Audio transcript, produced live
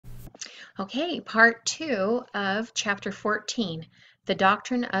Okay, part 2 of chapter 14, the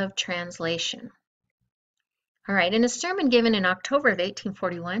doctrine of translation. All right, in a sermon given in October of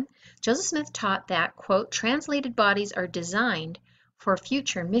 1841, Joseph Smith taught that, quote, translated bodies are designed for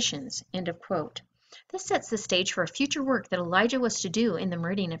future missions, end of quote. This sets the stage for a future work that Elijah was to do in the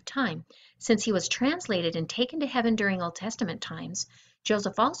meridian of time. Since he was translated and taken to heaven during Old Testament times,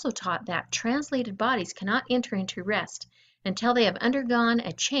 Joseph also taught that translated bodies cannot enter into rest until they have undergone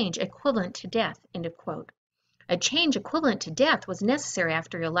a change equivalent to death, end of quote. A change equivalent to death was necessary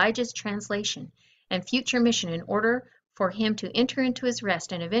after Elijah's translation and future mission in order for him to enter into his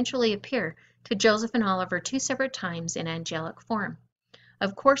rest and eventually appear to Joseph and Oliver 2 separate times in angelic form.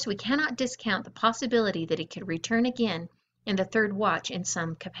 Of course, we cannot discount the possibility that he could return again in the third watch in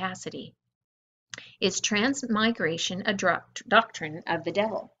some capacity. Is transmigration a doctrine of the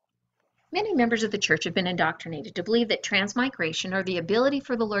devil? Many members of the church have been indoctrinated to believe that transmigration, or the ability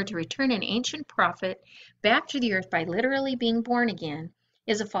for the Lord to return an ancient prophet back to the earth by literally being born again,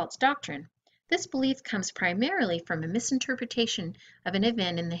 is a false doctrine. This belief comes primarily from a misinterpretation of an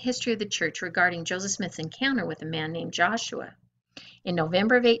event in the history of the church regarding Joseph Smith's encounter with a man named Joshua. In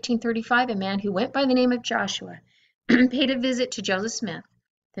November of 1835, a man who went by the name of Joshua paid a visit to Joseph Smith.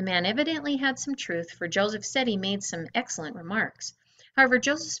 The man evidently had some truth, for Joseph said he made some excellent remarks. However,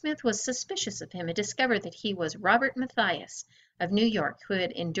 Joseph Smith was suspicious of him and discovered that he was Robert Matthias of New York, who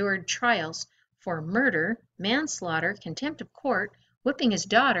had endured trials for murder, manslaughter, contempt of court, whipping his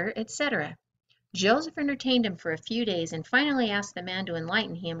daughter, etc. Joseph entertained him for a few days and finally asked the man to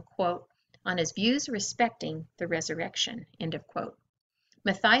enlighten him, quote, on his views respecting the resurrection, end of quote.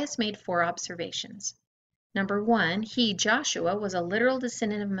 Matthias made 4 observations. Number 1, he, Joshua, was a literal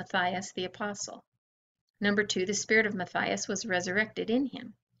descendant of Matthias the apostle. Number 2, the spirit of Matthias was resurrected in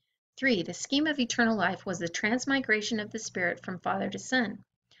him. 3, the scheme of eternal life was the transmigration of the spirit from father to son.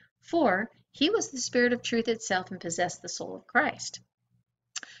 4, he was the spirit of truth itself and possessed the soul of Christ.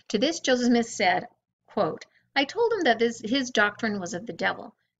 To this Joseph Smith said, quote, I told him that his doctrine was of the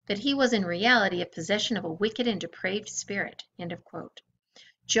devil, that he was in reality a possession of a wicked and depraved spirit, end of quote.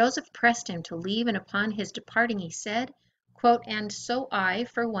 Joseph pressed him to leave, and upon his departing he said, quote, and so I,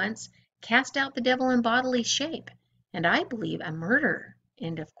 for once, cast out the devil in bodily shape, and I believe a murderer,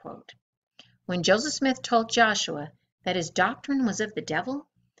 end of quote. When Joseph Smith told Joshua that his doctrine was of the devil,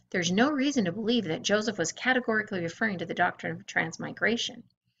 there's no reason to believe that Joseph was categorically referring to the doctrine of transmigration.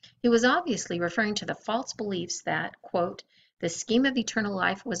 He was obviously referring to the false beliefs that, quote, the scheme of eternal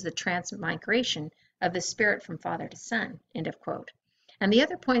life was the transmigration of the spirit from father to son, end of quote, and the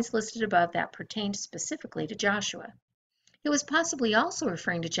other points listed above that pertained specifically to Joshua. He was possibly also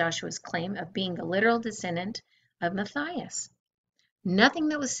referring to Joshua's claim of being the literal descendant of Matthias. Nothing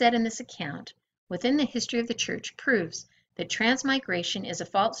that was said in this account within the history of the church proves that transmigration is a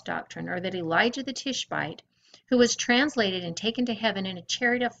false doctrine, or that Elijah the Tishbite, who was translated and taken to heaven in a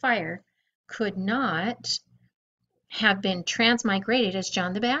chariot of fire, could not have been transmigrated as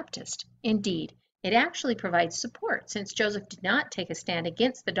John the Baptist. Indeed, it actually provides support, since Joseph did not take a stand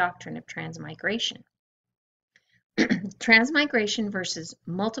against the doctrine of transmigration. Transmigration versus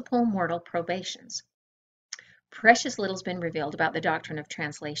multiple mortal probations. Precious little has been revealed about the doctrine of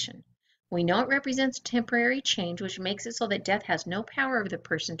translation. We know it represents a temporary change, which makes it so that death has no power over the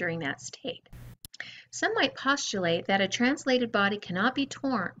person during that state. Some might postulate that a translated body cannot be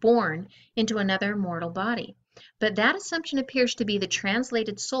born into another mortal body, but that assumption appears to be the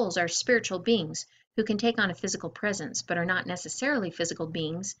translated souls are spiritual beings who can take on a physical presence, but are not necessarily physical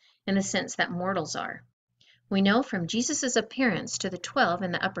beings in the sense that mortals are. We know from Jesus' appearance to the 12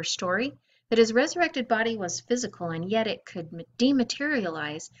 in the upper story that his resurrected body was physical, and yet it could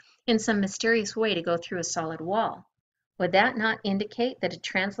dematerialize in some mysterious way to go through a solid wall. Would that not indicate that a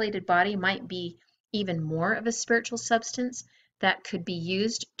translated body might be even more of a spiritual substance that could be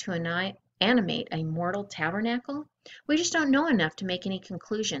used to animate a mortal tabernacle? We just don't know enough to make any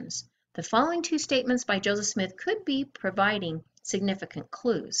conclusions. The following 2 statements by Joseph Smith could be providing significant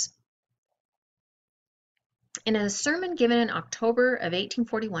clues. In a sermon given in October of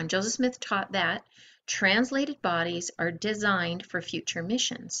 1841, Joseph Smith taught that translated bodies are designed for future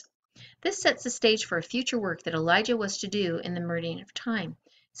missions. This sets the stage for a future work that Elijah was to do in the meridian of time.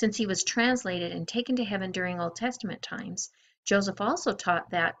 Since he was translated and taken to heaven during Old Testament times, Joseph also taught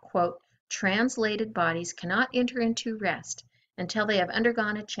that, quote, translated bodies cannot enter into rest until they have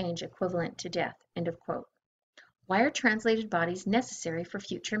undergone a change equivalent to death, end of quote. Why are translated bodies necessary for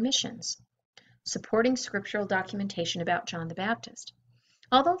future missions? Supporting scriptural documentation about John the Baptist.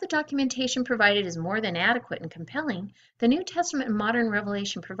 Although the documentation provided is more than adequate and compelling, the New Testament and modern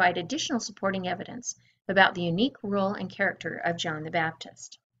revelation provide additional supporting evidence about the unique role and character of John the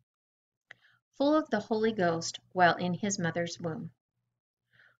Baptist. full of the Holy Ghost while in his mother's womb.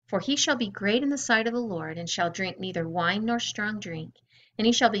 For he shall be great in the sight of the Lord, and shall drink neither wine nor strong drink, and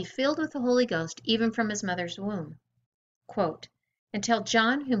he shall be filled with the Holy Ghost even from his mother's womb. Quote, until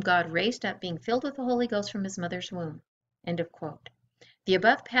John, whom God raised up, being filled with the Holy Ghost from his mother's womb. End of quote. The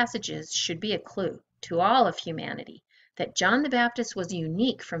above passages should be a clue to all of humanity that John the Baptist was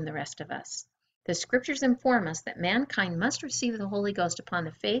unique from the rest of us. The scriptures inform us that mankind must receive the Holy Ghost upon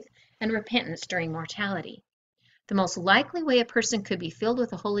the faith and repentance during mortality. The most likely way a person could be filled with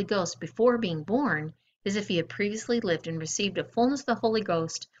the Holy Ghost before being born is if he had previously lived and received a fullness of the Holy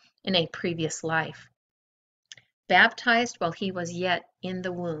Ghost in a previous life. Baptized while he was yet in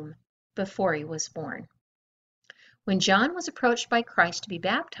the womb, before he was born. When John was approached by Christ to be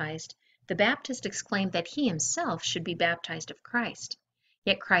baptized, the Baptist exclaimed that he himself should be baptized of Christ.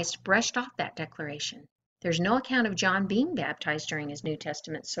 Yet Christ brushed off that declaration. There's no account of John being baptized during his New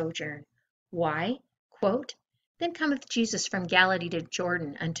Testament sojourn. Why? Quote, then cometh Jesus from Galilee to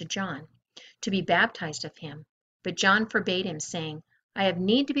Jordan unto John, to be baptized of him. But John forbade him, saying, I have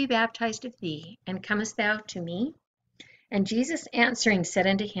need to be baptized of thee, and comest thou to me? And Jesus answering said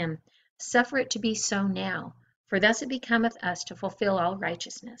unto him, suffer it to be so now, for thus it becometh us to fulfill all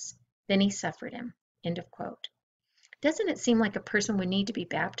righteousness. Then he suffered him. End of quote. Doesn't it seem like a person would need to be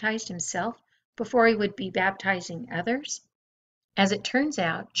baptized himself before he would be baptizing others? As it turns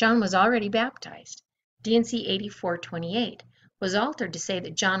out, John was already baptized. D&C 8428 was altered to say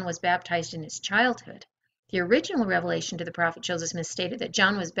that John was baptized in his childhood. The original revelation to the prophet Joseph Smith stated that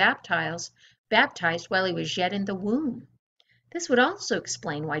John was baptized while he was yet in the womb. This would also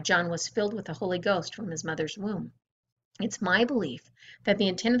explain why John was filled with the Holy Ghost from his mother's womb. It's my belief that the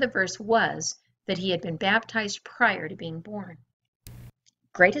intent of the verse was that he had been baptized prior to being born.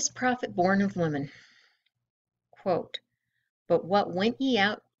 Greatest prophet born of woman. Quote, but what went ye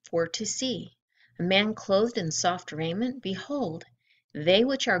out for to see? A man clothed in soft raiment? Behold, they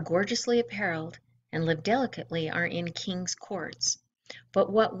which are gorgeously apparelled and live delicately are in kings' courts.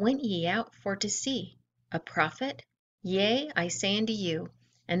 But what went ye out for to see? A prophet? Yea, I say unto you,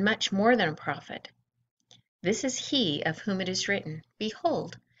 and much more than a prophet. This is he of whom it is written,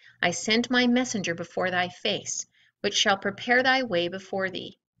 behold, I send my messenger before thy face, which shall prepare thy way before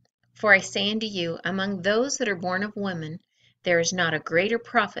thee. For I say unto you, among those that are born of women, there is not a greater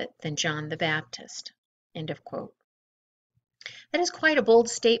prophet than John the Baptist. End of quote. That is quite a bold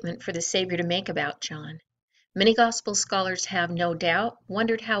statement for the Savior to make about John. Many gospel scholars have, no doubt,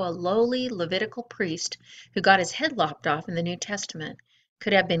 wondered how a lowly Levitical priest who got his head lopped off in the New Testament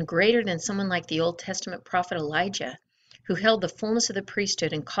could have been greater than someone like the Old Testament prophet Elijah, who held the fullness of the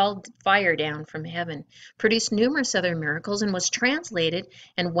priesthood and called fire down from heaven, produced numerous other miracles, and was translated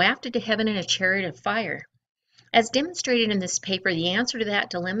and wafted to heaven in a chariot of fire. As demonstrated in this paper, the answer to that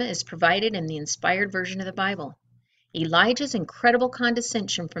dilemma is provided in the inspired version of the Bible. Elijah's incredible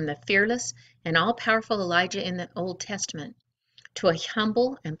condescension from the fearless and all-powerful Elijah in the Old Testament to a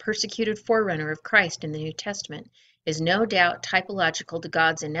humble and persecuted forerunner of Christ in the New Testament is no doubt typological to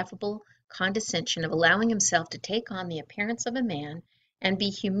God's ineffable condescension of allowing himself to take on the appearance of a man and be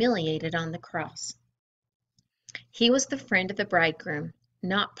humiliated on the cross. He was the friend of the bridegroom,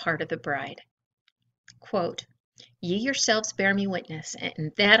 not part of the bride. Quote, ye yourselves bear me witness,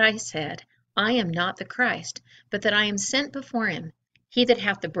 and that I said, I am not the Christ, but that I am sent before him. He that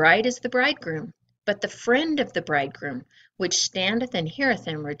hath the bride is the bridegroom, but the friend of the bridegroom, which standeth and heareth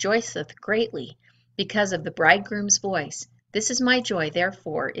him, rejoiceth greatly, because of the bridegroom's voice. This is my joy,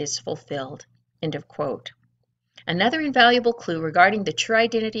 therefore is fulfilled. End of quote. Another invaluable clue regarding the true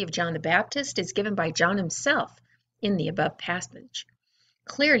identity of John the Baptist is given by John himself in the above passage.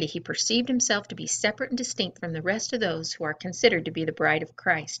 Clearly, he perceived himself to be separate and distinct from the rest of those who are considered to be the bride of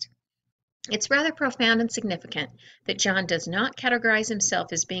Christ. It's rather profound and significant that John does not categorize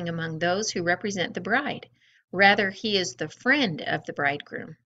himself as being among those who represent the bride. Rather, he is the friend of the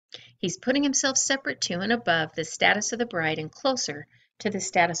bridegroom. He's putting himself separate to and above the status of the bride and closer to the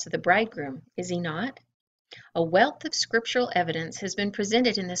status of the bridegroom, is he not? A wealth of scriptural evidence has been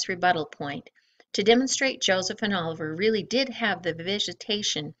presented in this rebuttal point to demonstrate Joseph and Oliver really did have the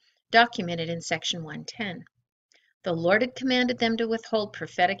visitation documented in section 110. The Lord had commanded them to withhold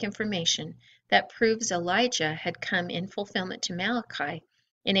prophetic information that proves Elijah had come in fulfillment to Malachi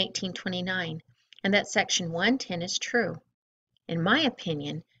in 1829, and that section 110 is true. In my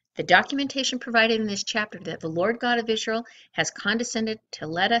opinion, the documentation provided in this chapter that the Lord God of Israel has condescended to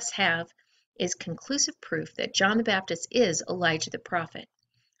let us have is conclusive proof that John the Baptist is Elijah the prophet.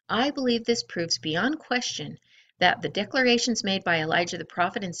 I believe this proves beyond question that the declarations made by Elijah the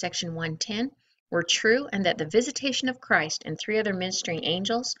prophet in section 110 were true, and that the visitation of Christ and 3 other ministering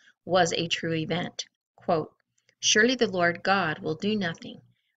angels was a true event. Quote, "Surely the Lord God will do nothing,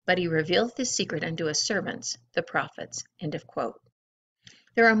 but he revealeth his secret unto his servants, the prophets." End of quote.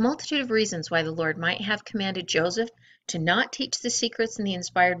 There are a multitude of reasons why the Lord might have commanded Joseph to not teach the secrets in the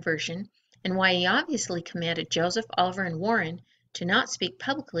inspired version, and why he obviously commanded Joseph, Oliver, and Warren to not speak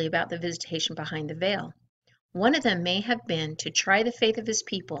publicly about the visitation behind the veil. One of them may have been to try the faith of his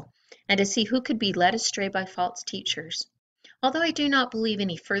people and to see who could be led astray by false teachers. Although I do not believe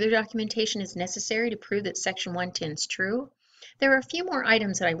any further documentation is necessary to prove that section 110 is true, there are a few more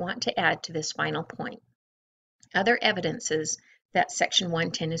items that I want to add to this final point. Other evidences that section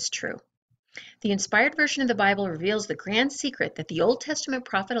 110 is true. The inspired version of the Bible reveals the grand secret that the Old Testament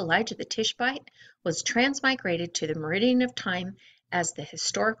prophet Elijah the Tishbite was transmigrated to the meridian of time as the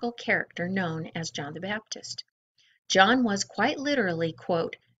historical character known as John the Baptist. John was quite literally,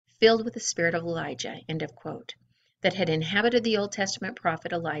 quote, "filled with the spirit of Elijah," end of quote, that had inhabited the Old Testament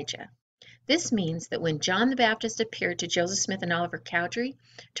prophet Elijah. This means that when John the Baptist appeared to Joseph Smith and Oliver Cowdery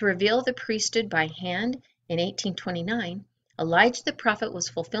to reveal the priesthood by hand in 1829, Elijah the prophet was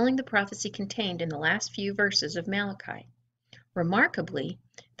fulfilling the prophecy contained in the last few verses of Malachi. Remarkably,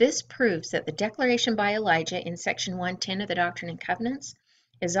 this proves that the declaration by Elijah in section 110 of the Doctrine and Covenants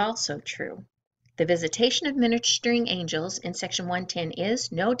is also true. The visitation of ministering angels in section 110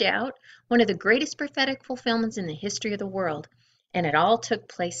 is, no doubt, one of the greatest prophetic fulfillments in the history of the world, and it all took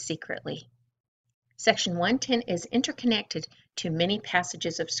place secretly. Section 110 is interconnected to many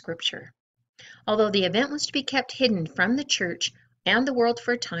passages of Scripture. Although the event was to be kept hidden from the church and the world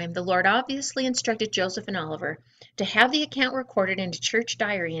for a time, the Lord obviously instructed Joseph and Oliver to have the account recorded in a church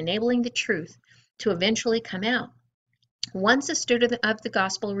diary, enabling the truth to eventually come out. Once a student of the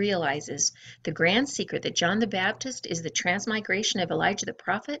gospel realizes the grand secret that John the Baptist is the transmigration of Elijah the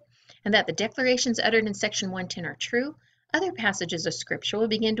prophet, and that the declarations uttered in section 110 are true, other passages of Scripture will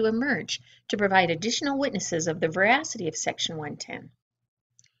begin to emerge to provide additional witnesses of the veracity of section 110.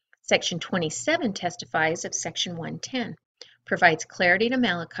 Section 27 testifies of section 110, provides clarity to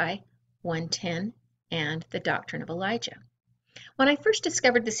Malachi, 110, and the doctrine of Elijah. When I first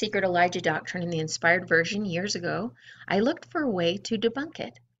discovered the secret Elijah doctrine in the inspired version years ago, I looked for a way to debunk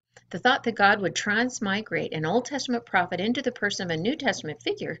it. The thought that God would transmigrate an Old Testament prophet into the person of a New Testament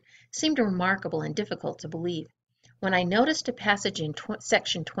figure seemed remarkable and difficult to believe. When I noticed a passage in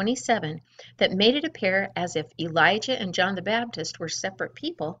section 27 that made it appear as if Elijah and John the Baptist were separate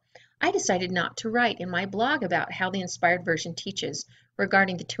people, I decided not to write in my blog about how the inspired version teaches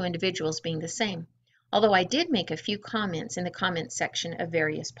regarding the two individuals being the same, although I did make a few comments in the comments section of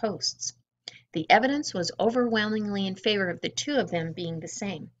various posts. The evidence was overwhelmingly in favor of the two of them being the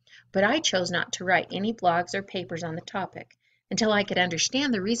same, but I chose not to write any blogs or papers on the topic until I could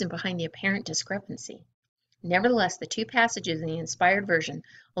understand the reason behind the apparent discrepancy. Nevertheless, the two passages in the inspired version,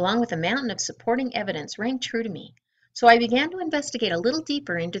 along with a mountain of supporting evidence, rang true to me, so I began to investigate a little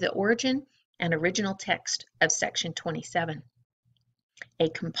deeper into the origin and original text of section 27, a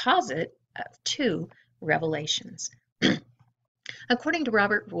composite of two revelations. According to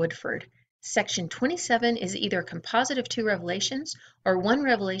Robert Woodford, section 27 is either a composite of two revelations or one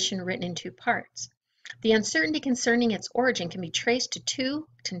revelation written in two parts. The uncertainty concerning its origin can be traced to two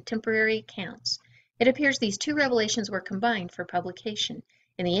contemporary accounts. It appears these two revelations were combined for publication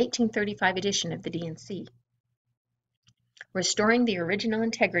in the 1835 edition of the D&C, restoring the original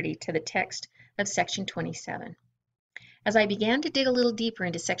integrity to the text of section 27. As I began to dig a little deeper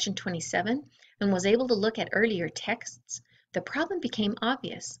into section 27 and was able to look at earlier texts, the problem became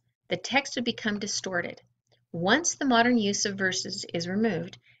obvious. The text had become distorted. Once the modern use of verses is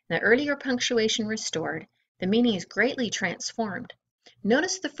removed and the earlier punctuation restored, the meaning is greatly transformed.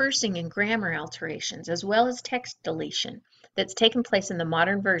 Notice the phrasing and grammar alterations, as well as text deletion, that's taken place in the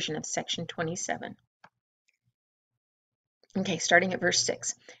modern version of section 27. Okay, starting at verse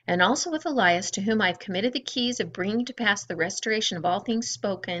 6. "And also with Elias, to whom I have committed the keys of bringing to pass the restoration of all things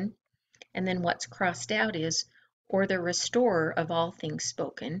spoken," and then what's crossed out is, "or the restorer of all things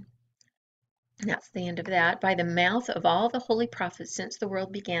spoken." And that's the end of that. "By the mouth of all the holy prophets since the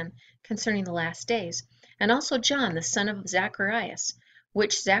world began concerning the last days. And also John, the son of Zacharias,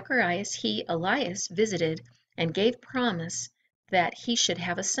 which Zacharias he, Elias, visited, and gave promise that he should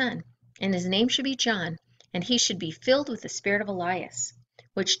have a son, and his name should be John, and he should be filled with the spirit of Elias,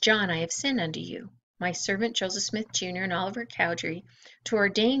 which John I have sent unto you, my servant Joseph Smith Jr. and Oliver Cowdery, to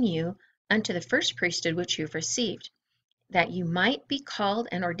ordain you unto the first priesthood which you have received, that you might be called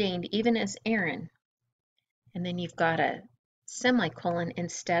and ordained even as Aaron." And then you've got a semicolon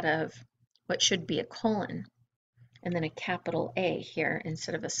instead of what should be a colon, and then a capital A here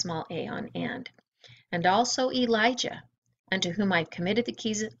instead of a small a on "and." "And also Elijah, unto whom I have committed the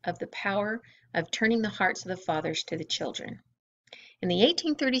keys of the power of turning the hearts of the fathers to the children. In the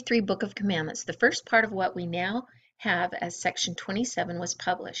 1833 Book of Commandments, the first part of what we now have as section 27 was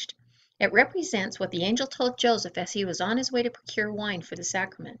published. It represents what the angel told Joseph as he was on his way to procure wine for the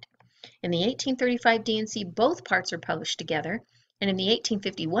sacrament. In the 1835 D&C, both parts are published together, and in the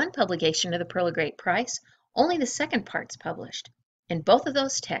 1851 publication of the Pearl of Great Price, only the second part's published. In both of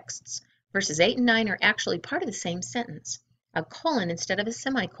those texts, verses 8 and 9 are actually part of the same sentence. A colon instead of a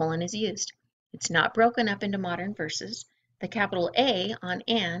semicolon is used. It's not broken up into modern verses. The capital A on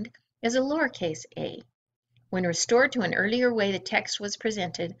and is a lowercase a. When restored to an earlier way the text was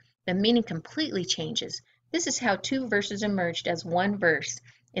presented, the meaning completely changes. This is how two verses emerged as one verse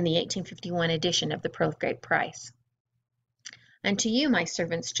in the 1851 edition of the Pearl of Great Price. Unto you, my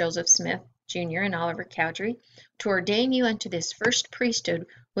servants Joseph Smith, Jr. and Oliver Cowdery, to ordain you unto this first priesthood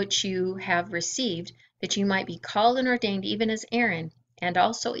which you have received, that you might be called and ordained even as Aaron, and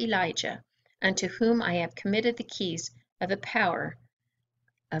also Elijah, unto whom I have committed the keys of the power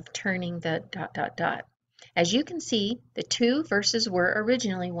of turning the ... As you can see, the two verses were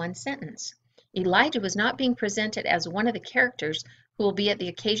originally one sentence. Elijah was not being presented as one of the characters who will be at the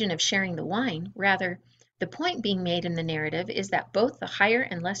occasion of sharing the wine. Rather, the point being made in the narrative is that both the higher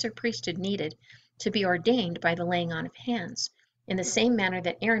and lesser priesthood needed to be ordained by the laying on of hands, in the same manner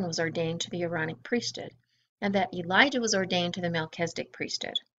that Aaron was ordained to the Aaronic priesthood, and that Elijah was ordained to the Melchizedek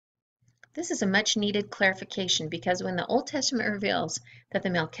priesthood. This is a much needed clarification because when the Old Testament reveals that the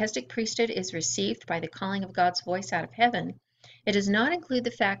Melchizedek priesthood is received by the calling of God's voice out of heaven, it does not include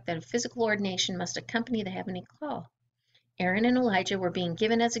the fact that a physical ordination must accompany the heavenly call. Aaron and Elijah were being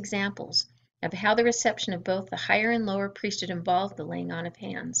given as examples of how the reception of both the higher and lower priesthood involved the laying on of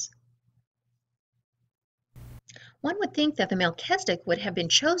hands. One would think that the Melchizedek would have been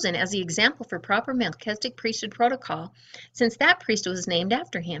chosen as the example for proper Melchizedek priesthood protocol, since that priesthood was named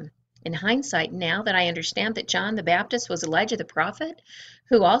after him. In hindsight, now that I understand that John the Baptist was Elijah the prophet,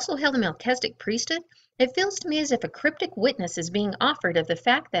 who also held the Melchizedek priesthood, it feels to me as if a cryptic witness is being offered of the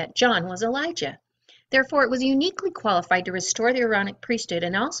fact that John was Elijah. Therefore, it was uniquely qualified to restore the Aaronic priesthood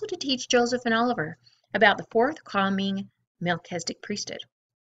and also to teach Joseph and Oliver about the forthcoming Melchizedek priesthood.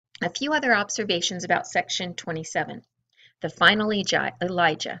 A few other observations about section 27. The final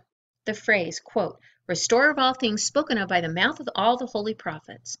Elijah. The phrase, quote, restorer of all things spoken of by the mouth of all the holy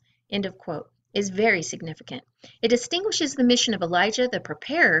prophets, end of quote, is very significant. It distinguishes the mission of Elijah the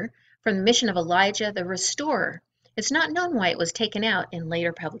preparer from the mission of Elijah the restorer. It's not known why it was taken out in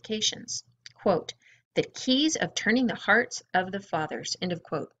later publications. Quote, the keys of turning the hearts of the fathers, end of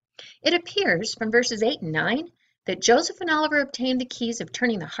quote. It appears from verses 8 and 9 that Joseph and Oliver obtained the keys of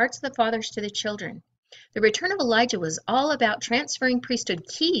turning the hearts of the fathers to the children. The return of Elijah was all about transferring priesthood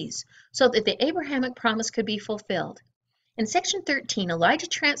keys so that the Abrahamic promise could be fulfilled. In section 13, Elijah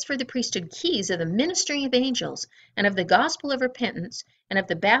transferred the priesthood keys of the ministering of angels and of the gospel of repentance and of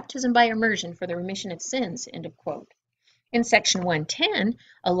the baptism by immersion for the remission of sins, end of quote. In section 110,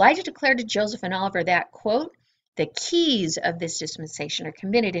 Elijah declared to Joseph and Oliver that, quote, the keys of this dispensation are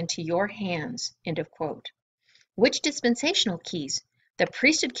committed into your hands, end of quote. Which dispensational keys? The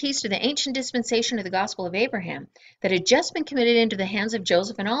priesthood keys to the ancient dispensation of the gospel of Abraham that had just been committed into the hands of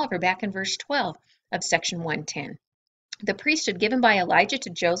Joseph and Oliver back in verse 12 of section 110. The priesthood given by Elijah to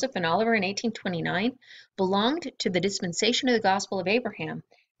Joseph and Oliver in 1829 belonged to the dispensation of the gospel of Abraham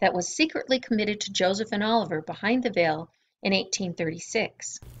that was secretly committed to Joseph and Oliver behind the veil in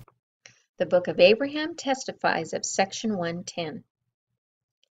 1836. The book of Abraham testifies of section 110.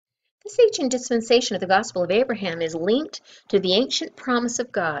 This ancient dispensation of the gospel of Abraham is linked to the ancient promise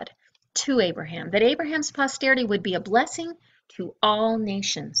of God to Abraham, that Abraham's posterity would be a blessing to all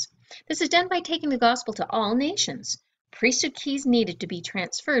nations. This is done by taking the gospel to all nations. Priesthood keys needed to be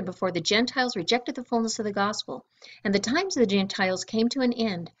transferred before the Gentiles rejected the fullness of the gospel, and the times of the Gentiles came to an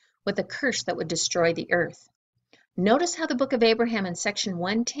end with a curse that would destroy the earth. Notice how the book of Abraham and section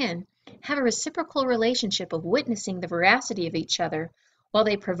 110 have a reciprocal relationship of witnessing the veracity of each other, while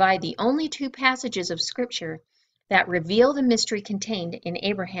they provide the only two passages of Scripture that reveal the mystery contained in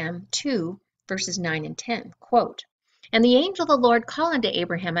Abraham 2, verses 9 and 10. Quote, and the angel of the Lord called unto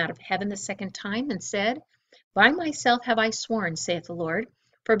Abraham out of heaven the second time, and said, by myself have I sworn, saith the Lord,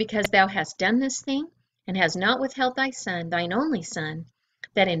 for because thou hast done this thing, and hast not withheld thy son, thine only son,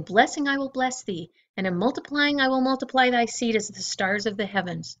 that in blessing I will bless thee, and in multiplying I will multiply thy seed as the stars of the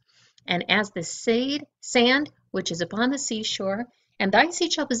heavens, and as the sand which is upon the seashore, and thy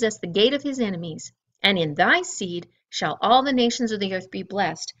seed shall possess the gate of his enemies, and in thy seed shall all the nations of the earth be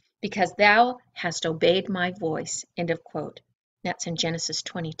blessed, because thou hast obeyed my voice. End of quote. That's in Genesis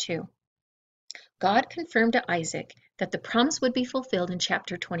 22. God confirmed to Isaac that the promise would be fulfilled in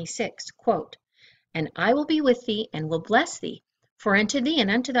chapter 26, quote, "And I will be with thee and will bless thee. For unto thee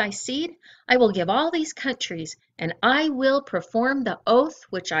and unto thy seed I will give all these countries, and I will perform the oath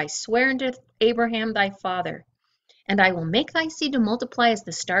which I sware unto Abraham thy father. And I will make thy seed to multiply as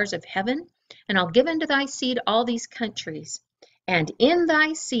the stars of heaven, and I'll give unto thy seed all these countries. And in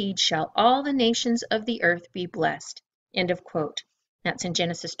thy seed shall all the nations of the earth be blessed." End of quote. That's in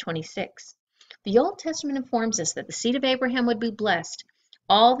Genesis 26. The Old Testament informs us that the seed of Abraham would be blessed,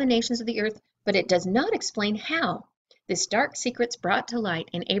 all the nations of the earth, but it does not explain how. This dark secret's brought to light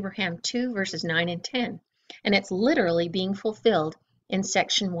in Abraham 2, verses 9 and 10, and it's literally being fulfilled in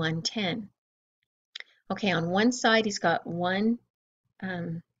section 110. Okay, on one side he's got one,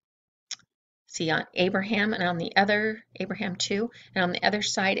 on Abraham, and on the other, Abraham 2, and on the other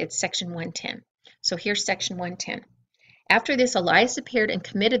side it's section 110. So here's section 110. After this, Elias appeared and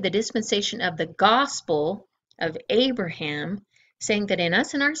committed the dispensation of the gospel of Abraham, saying that in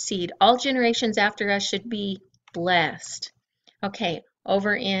us and our seed, all generations after us should be blessed. Okay,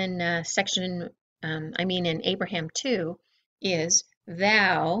 over in in Abraham 2 is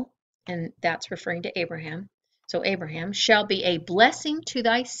thou, and that's referring to Abraham. So Abraham shall be a blessing to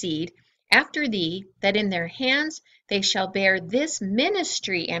thy seed after thee, that in their hands they shall bear this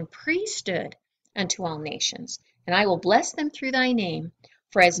ministry and priesthood unto all nations. And I will bless them through thy name,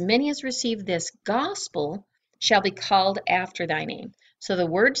 for as many as receive this gospel shall be called after thy name. So the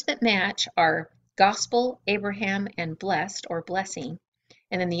words that match are gospel, Abraham, and blessed or blessing.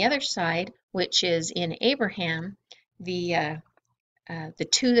 And then the other side, which is in Abraham, the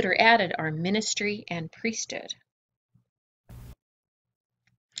two that are added are ministry and priesthood.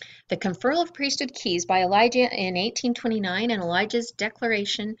 The conferral of priesthood keys by Elijah in 1829 and Elijah's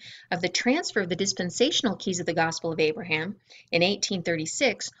declaration of the transfer of the dispensational keys of the gospel of Abraham in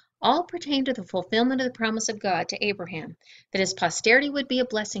 1836 all pertain to the fulfillment of the promise of God to Abraham, that his posterity would be a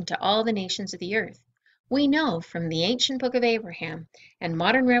blessing to all the nations of the earth. We know from the ancient book of Abraham and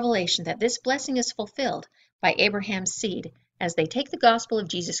modern revelation that this blessing is fulfilled by Abraham's seed as they take the gospel of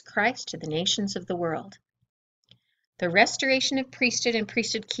Jesus Christ to the nations of the world. The restoration of priesthood and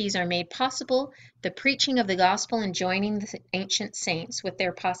priesthood keys are made possible, the preaching of the gospel and joining the ancient saints with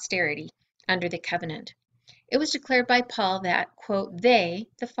their posterity under the covenant. It was declared by Paul that, quote, "they,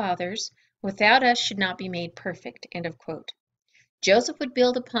 the fathers, without us should not be made perfect," end of quote. Joseph would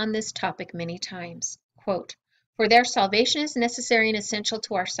build upon this topic many times, quote, "for their salvation is necessary and essential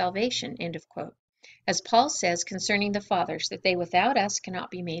to our salvation," end of quote. As Paul says concerning the fathers, that they without us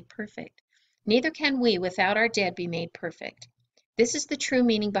cannot be made perfect. Neither can we without our dead be made perfect. This is the true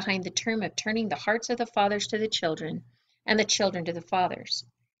meaning behind the term of turning the hearts of the fathers to the children and the children to the fathers.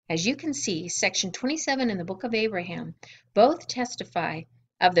 As you can see, section 27 in the book of Abraham both testify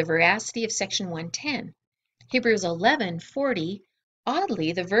of the veracity of section 110. Hebrews 11:40,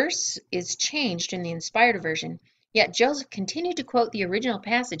 oddly, the verse is changed in the inspired version, yet Joseph continued to quote the original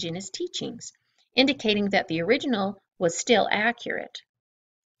passage in his teachings, indicating that the original was still accurate.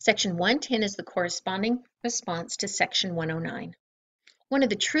 Section 110 is the corresponding response to section 109. One of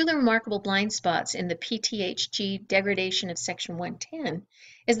the truly remarkable blind spots in the PTHG degradation of section 110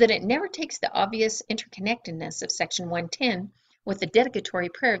 is that it never takes the obvious interconnectedness of section 110 with the dedicatory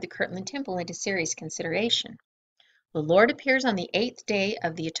prayer of the Kirtland Temple into serious consideration. The Lord appears on the 8th day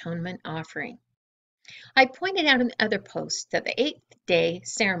of the atonement offering. I pointed out in other posts that the 8th day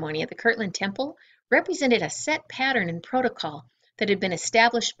ceremony at the Kirtland Temple represented a set pattern and protocol that had been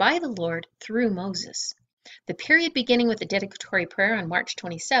established by the Lord through Moses. The period beginning with the dedicatory prayer on March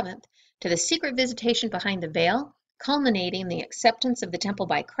 27th to the secret visitation behind the veil, culminating in the acceptance of the temple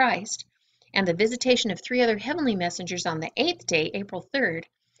by Christ, and the visitation of 3 other heavenly messengers on the 8th day, April 3rd,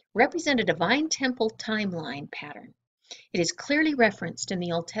 represent a divine temple timeline pattern. It is clearly referenced in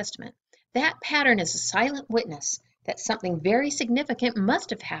the Old Testament. That pattern is a silent witness that something very significant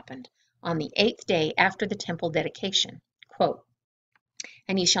must have happened on the 8th day after the temple dedication. Quote,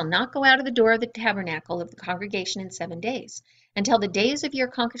 "And ye shall not go out of the door of the tabernacle of the congregation in 7 days, until the days of your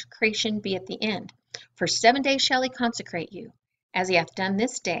consecration be at the end. For 7 days shall he consecrate you, as he hath done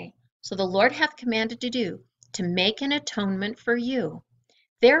this day. So the Lord hath commanded to do, to make an atonement for you.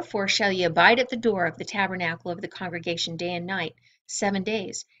 Therefore shall ye abide at the door of the tabernacle of the congregation day and night 7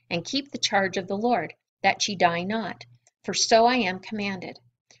 days, and keep the charge of the Lord, that ye die not. For so I am commanded."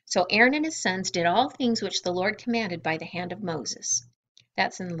 So Aaron and his sons did all things which the Lord commanded by the hand of Moses.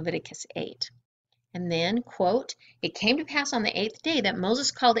 That's in Leviticus 8. And then, quote, "It came to pass on the 8th day that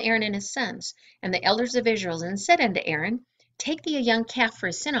Moses called Aaron and his sons, and the elders of Israel, and said unto Aaron, Take thee a young calf for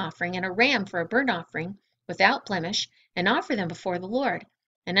a sin offering, and a ram for a burnt offering, without blemish, and offer them before the Lord.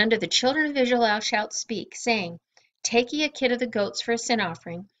 And unto the children of Israel thou shalt speak, saying, Take ye a kid of the goats for a sin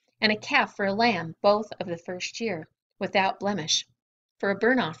offering, and a calf for a lamb, both of the first year, without blemish, for a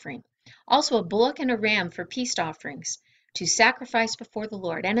burnt offering. Also a bullock and a ram for peace offerings, to sacrifice before the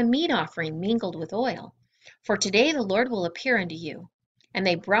Lord, and a meat offering mingled with oil. For today the Lord will appear unto you. And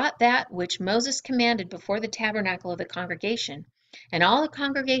they brought that which Moses commanded before the tabernacle of the congregation. And all the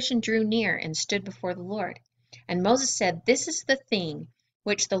congregation drew near and stood before the Lord. And Moses said, This is the thing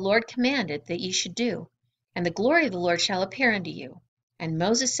which the Lord commanded that ye should do. And the glory of the Lord shall appear unto you. And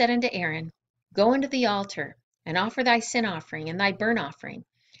Moses said unto Aaron, Go unto the altar, and offer thy sin offering and thy burnt offering,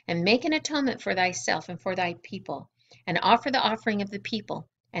 and make an atonement for thyself and for thy people, and offer the offering of the people,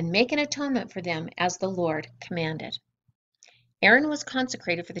 and make an atonement for them as the Lord commanded. Aaron was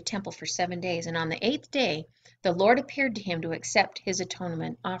consecrated for the temple for 7 days, and on the 8th day the Lord appeared to him to accept his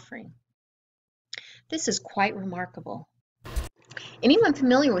atonement offering. This is quite remarkable. Anyone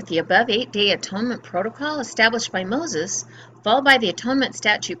familiar with the above 8-day atonement protocol established by Moses, followed by the atonement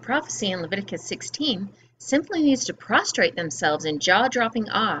statute prophecy in Leviticus 16, simply needs to prostrate themselves in jaw-dropping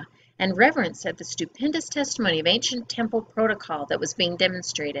awe and reverence at the stupendous testimony of ancient temple protocol that was being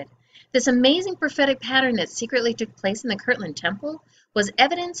demonstrated. This amazing prophetic pattern that secretly took place in the Kirtland Temple was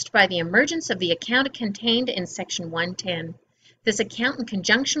evidenced by the emergence of the account contained in section 110. This account, in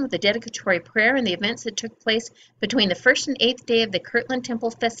conjunction with the dedicatory prayer and the events that took place between the 1st and 8th day of the Kirtland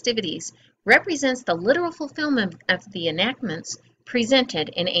Temple festivities, represents the literal fulfillment of the enactments presented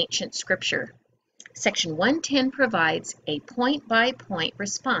in ancient scripture. Section 110 provides a point-by-point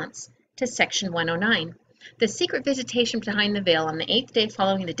response to Section 109. The secret visitation behind the veil on the 8th day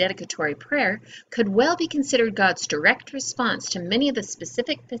following the dedicatory prayer could well be considered God's direct response to many of the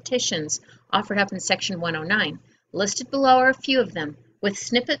specific petitions offered up in Section 109. Listed below are a few of them, with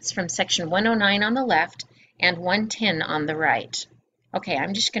snippets from Section 109 on the left and 110 on the right. Okay,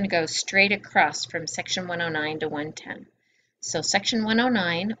 I'm just going to go straight across from Section 109 to 110. So Section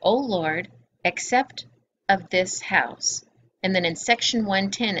 109, O Lord, accept of this house. And then in Section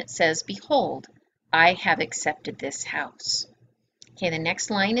 110 it says, Behold, I have accepted this house. Okay, the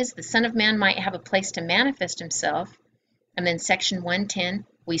next line is, The Son of Man might have a place to manifest himself. And then Section 110,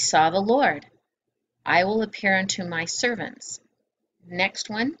 We saw the Lord. I will appear unto my servants. Next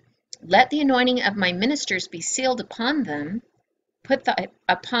one, Let the anointing of my ministers be sealed upon them. Put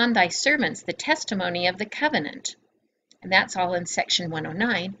upon thy servants the testimony of the covenant. And that's all in Section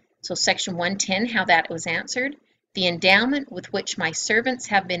 109. So Section 110, how that was answered, The endowment with which my servants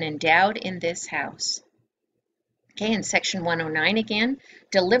have been endowed in this house. Okay, in Section 109 again,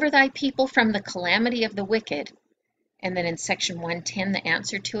 Deliver thy people from the calamity of the wicked. And then in Section 110, the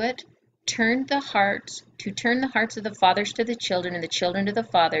answer to it, turn the hearts of the fathers to the children and the children to the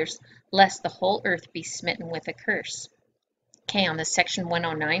fathers, lest the whole earth be smitten with a curse. Okay, on the Section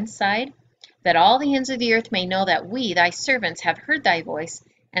 109 side, that all the ends of the earth may know that we, thy servants, have heard thy voice,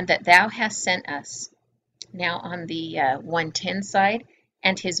 and that thou hast sent us. Now on the 110 side,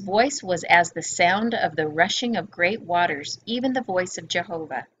 and his voice was as the sound of the rushing of great waters, even the voice of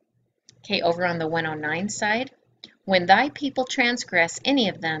Jehovah. Okay, over on the 109 side, when thy people transgress any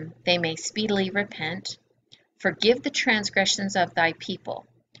of them, they may speedily repent. Forgive the transgressions of thy people.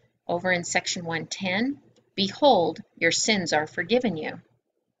 Over in Section 110, Behold, your sins are forgiven you.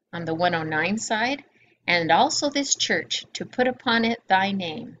 On the 109 side, and also this church, to put upon it thy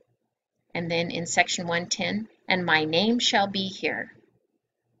name. And then in Section 110, and my name shall be here.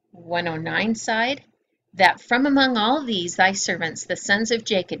 109 side, that from among all these thy servants, the sons of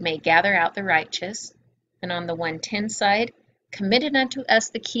Jacob, may gather out the righteous. And on the 110 side, committed unto us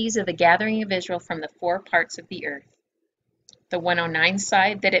the keys of the gathering of Israel from the 4 parts of the earth. The 109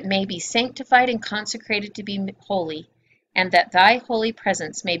 side, that it may be sanctified and consecrated to be holy, and that thy holy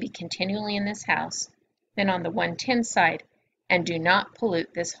presence may be continually in this house. Then on the 110 side, and do not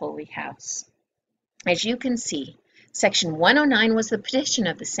pollute this holy house. As you can see, Section 109 was the petition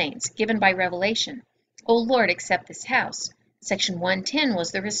of the saints, given by revelation. O Lord, accept this house. Section 110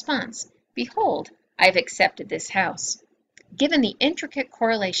 was the response. Behold, I have accepted this house. Given the intricate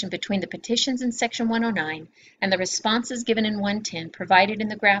correlation between the petitions in Section 109 and the responses given in 110 provided in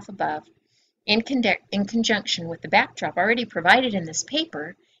the graph above, in conjunction with the backdrop already provided in this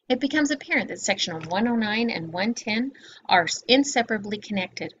paper, it becomes apparent that Section 109 and 110 are inseparably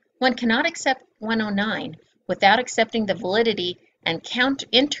connected. One cannot accept 109 without accepting the validity and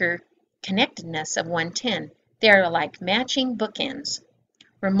interconnectedness of 110. They are like matching bookends.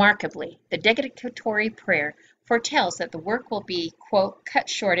 Remarkably, the dedicatory prayer foretells that the work will be, quote, cut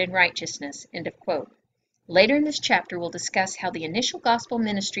short in righteousness, end of quote. Later in this chapter, we'll discuss how the initial gospel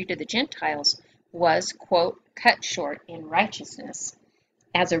ministry to the Gentiles was, quote, cut short in righteousness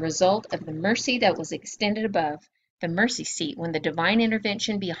as a result of the mercy that was extended above the mercy seat, when the divine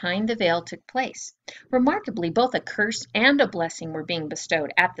intervention behind the veil took place. Remarkably, both a curse and a blessing were being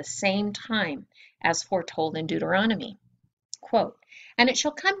bestowed at the same time, as foretold in Deuteronomy. Quote, "And it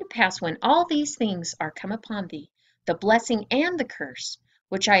shall come to pass when all these things are come upon thee, the blessing and the curse,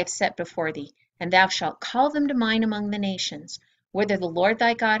 which I have set before thee, and thou shalt call them to mind among the nations, whither the Lord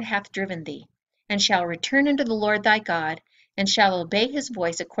thy God hath driven thee, and shall return unto the Lord thy God, and shall obey his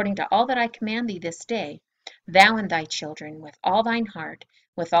voice according to all that I command thee this day, thou and thy children, with all thine heart,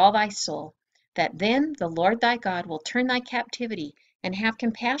 with all thy soul, that then the Lord thy God will turn thy captivity, and have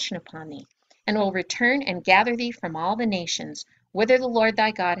compassion upon thee, and will return and gather thee from all the nations, whither the Lord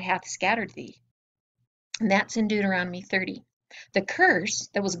thy God hath scattered thee." And that's in Deuteronomy 30. The curse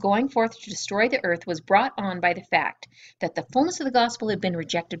that was going forth to destroy the earth was brought on by the fact that the fullness of the gospel had been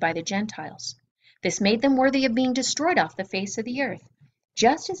rejected by the Gentiles. This made them worthy of being destroyed off the face of the earth,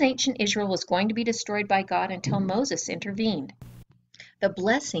 just as ancient Israel was going to be destroyed by God until Moses intervened. The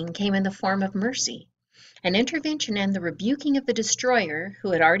blessing came in the form of mercy. An intervention and the rebuking of the destroyer,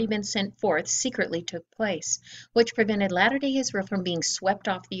 who had already been sent forth, secretly took place, which prevented latter-day Israel from being swept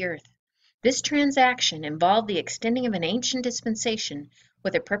off the earth. This transaction involved the extending of an ancient dispensation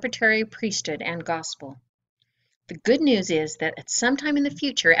with a preparatory priesthood and gospel. The good news is that at some time in the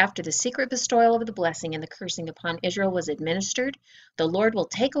future, after the secret bestowal of the blessing and the cursing upon Israel was administered, the Lord will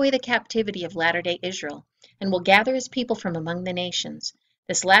take away the captivity of latter-day Israel and will gather his people from among the nations.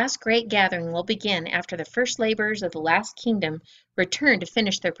 This last great gathering will begin after the first laborers of the last kingdom return to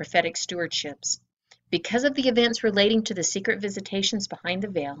finish their prophetic stewardships. Because of the events relating to the secret visitations behind the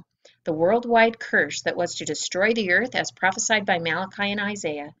veil, the worldwide curse that was to destroy the earth, as prophesied by Malachi and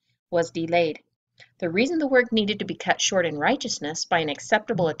Isaiah, was delayed. The reason the work needed to be cut short in righteousness by an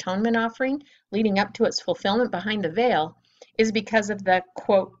acceptable atonement offering leading up to its fulfillment behind the veil is because of the,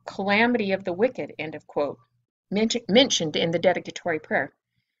 quote, calamity of the wicked, end of quote, mentioned in the dedicatory prayer.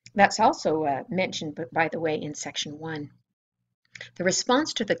 That's also mentioned, by the way, in section 1. The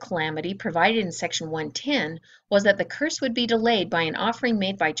response to the calamity provided in section 110 was that the curse would be delayed by an offering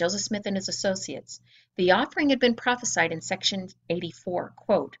made by Joseph Smith and his associates. The offering had been prophesied in section 84,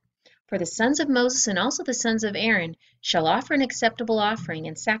 quote, "For the sons of Moses and also the sons of Aaron shall offer an acceptable offering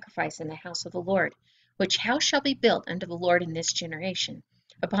and sacrifice in the house of the Lord, which house shall be built unto the Lord in this generation,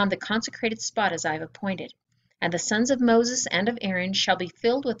 upon the consecrated spot as I have appointed. And the sons of Moses and of Aaron shall be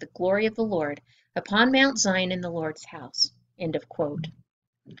filled with the glory of the Lord upon Mount Zion in the Lord's house." End of quote.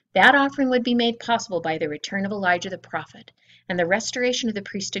 That offering would be made possible by the return of Elijah the prophet and the restoration of the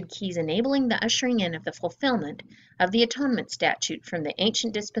priesthood keys, enabling the ushering in of the fulfillment of the atonement statute from the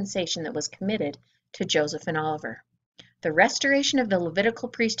ancient dispensation that was committed to Joseph and Oliver. The restoration of the Levitical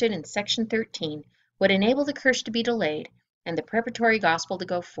priesthood in section 13 would enable the curse to be delayed and the preparatory gospel to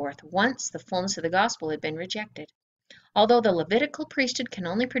go forth once the fullness of the gospel had been rejected. Although the Levitical priesthood can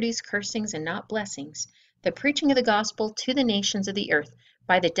only produce cursings and not blessings, the preaching of the gospel to the nations of the earth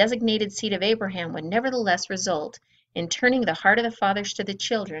by the designated seed of Abraham would nevertheless result in turning the heart of the fathers to the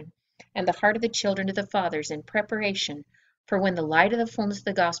children and the heart of the children to the fathers in preparation for when the light of the fullness of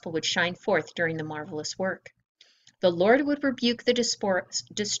the gospel would shine forth during the marvelous work. The Lord would rebuke the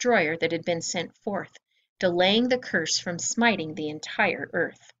destroyer that had been sent forth, delaying the curse from smiting the entire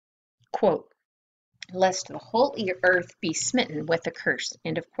earth. Quote, "Lest the whole earth be smitten with the curse."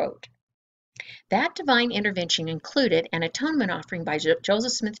 End of quote. That divine intervention included an atonement offering by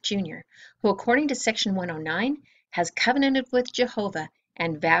Joseph Smith Jr., who, according to section 109, has covenanted with Jehovah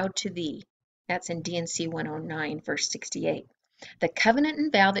and vowed to thee. That's in D&C 109, verse 68. The covenant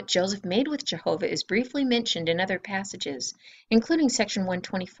and vow that Joseph made with Jehovah is briefly mentioned in other passages, including section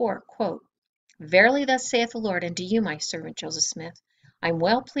 124, quote, "Verily thus saith the Lord unto you, my servant Joseph Smith, I am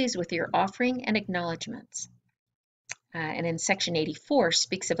well pleased with your offering and acknowledgments." And in section 84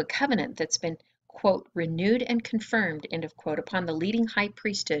 speaks of a covenant that's been, quote, "renewed and confirmed," end of quote, upon the leading high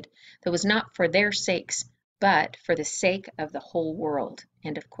priesthood that was not for their sakes, but for the sake of the whole world,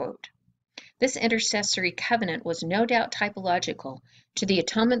 end of quote. This intercessory covenant was no doubt typological to the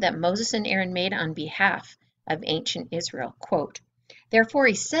atonement that Moses and Aaron made on behalf of ancient Israel, quote, "Therefore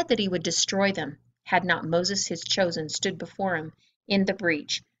he said that he would destroy them, had not Moses his chosen stood before him in the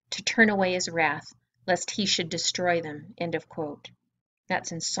breach to turn away his wrath, lest he should destroy them," end of quote.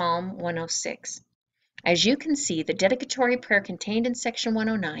 That's in Psalm 106. As you can see, the dedicatory prayer contained in section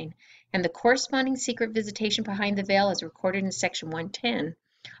 109 and the corresponding secret visitation behind the veil as recorded in section 110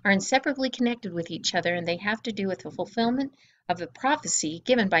 are inseparably connected with each other, and they have to do with the fulfillment of the prophecy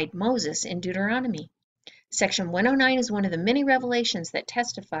given by Moses in Deuteronomy. Section 109 is one of the many revelations that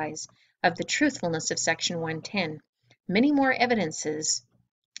testifies of the truthfulness of section 110. Many more evidences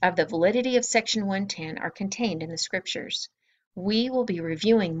of the validity of Section 110 are contained in the Scriptures. We will be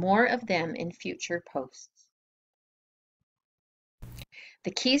reviewing more of them in future posts.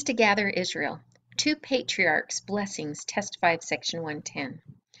 The keys to gather Israel. Two patriarchs' blessings testify of Section 110,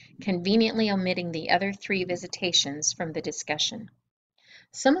 conveniently omitting the other three visitations from the discussion.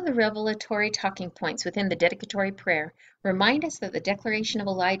 Some of the revelatory talking points within the dedicatory prayer remind us that the declaration of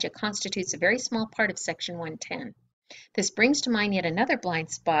Elijah constitutes a very small part of Section 110. This brings to mind yet another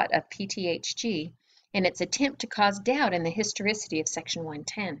blind spot of PTHG in its attempt to cause doubt in the historicity of Section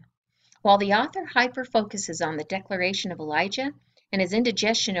 110. While the author hyper-focuses on the declaration of Elijah and his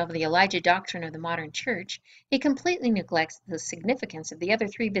indigestion over the Elijah doctrine of the modern church, he completely neglects the significance of the other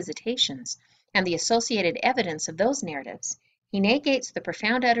three visitations and the associated evidence of those narratives. He negates the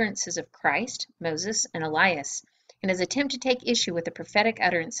profound utterances of Christ, Moses, and Elias in his attempt to take issue with the prophetic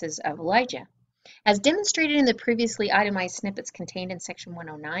utterances of Elijah. As demonstrated in the previously itemized snippets contained in Section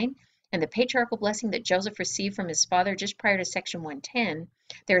 109 and the patriarchal blessing that Joseph received from his father just prior to Section 110,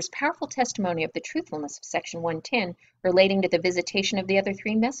 there is powerful testimony of the truthfulness of Section 110 relating to the visitation of the other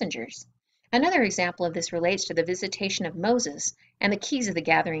three messengers. Another example of this relates to the visitation of Moses and the keys of the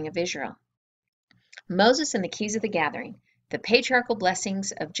gathering of Israel. Moses and the keys of the gathering, the patriarchal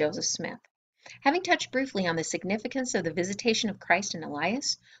blessings of Joseph Smith. Having touched briefly on the significance of the visitation of Christ and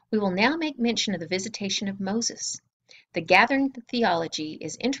Elias, we will now make mention of the visitation of Moses. The gathering theology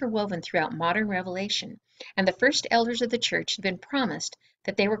is interwoven throughout modern revelation, and the first elders of the church had been promised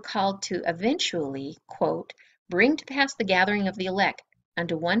that they were called to eventually, quote, bring to pass the gathering of the elect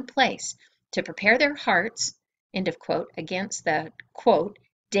unto one place, to prepare their hearts, end of quote, against the, quote,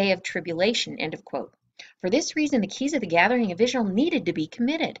 day of tribulation, end of quote. For this reason, the keys of the gathering of Israel needed to be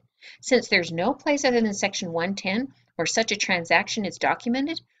committed. Since there's no place other than Section 110 where such a transaction is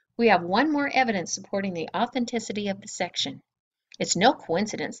documented, we have one more evidence supporting the authenticity of the section. It's no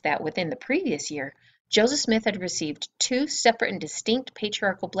coincidence that within the previous year, Joseph Smith had received two separate and distinct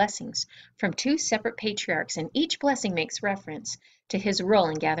patriarchal blessings from two separate patriarchs, and each blessing makes reference to his role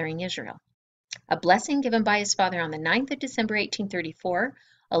in gathering Israel. A blessing given by his father on the 9th of December 1834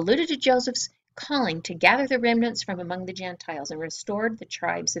 alluded to Joseph's calling to gather the remnants from among the Gentiles and restored the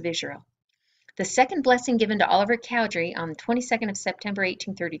tribes of Israel. The second blessing given to Oliver Cowdery on the 22nd of September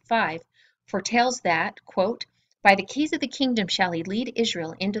 1835 foretells that, quote, by the keys of the kingdom shall he lead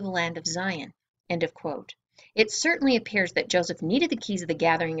Israel into the land of Zion, end of quote. It certainly appears that Joseph needed the keys of the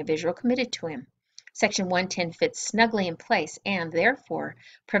gathering of Israel committed to him. Section 110 fits snugly in place and, therefore,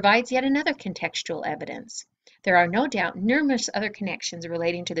 provides yet another contextual evidence. There are no doubt numerous other connections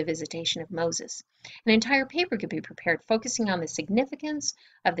relating to the visitation of Moses. An entire paper could be prepared focusing on the significance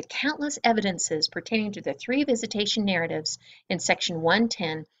of the countless evidences pertaining to the three visitation narratives in Section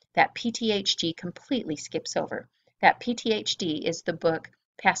 110 that PTHG completely skips over. That PTHD is the book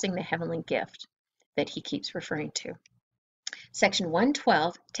Passing the Heavenly Gift that he keeps referring to. Section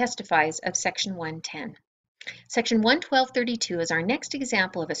 112 testifies of Section 110. Section 112.32 is our next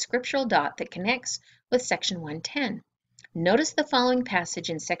example of a scriptural dot that connects with Section 110. Notice the following passage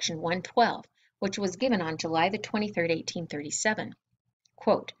in Section 112, which was given on July the 23rd, 1837.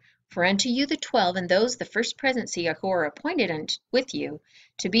 Quote, for unto you the 12 and those the first presidency who are appointed with you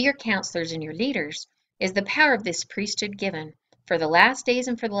to be your counselors and your leaders is the power of this priesthood given for the last days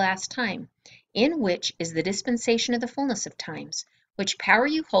and for the last time, in which is the dispensation of the fullness of times, which power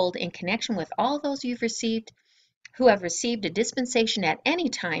you hold in connection with all those you've received, who have received a dispensation at any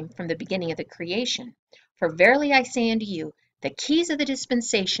time from the beginning of the creation. For verily I say unto you, the keys of the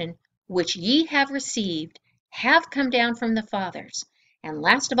dispensation which ye have received have come down from the fathers, and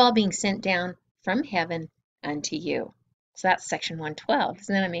last of all being sent down from heaven unto you. So that's Section 112.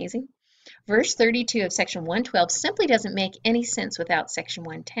 Isn't that amazing? Verse 32 of Section 112 simply doesn't make any sense without Section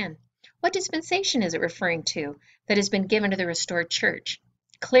 110. What dispensation is it referring to that has been given to the restored church?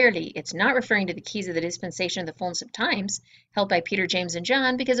 Clearly, it's not referring to the keys of the dispensation of the fullness of times held by Peter, James, and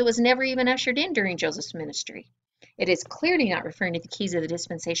John, because it was never even ushered in during Joseph's ministry. It is clearly not referring to the keys of the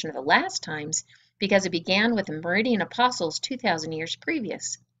dispensation of the last times, because it began with the Meridian apostles 2,000 years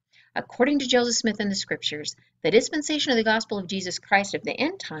previous. According to Joseph Smith in the Scriptures, the dispensation of the gospel of Jesus Christ of the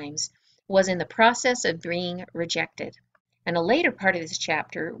end times was in the process of being rejected. In a later part of this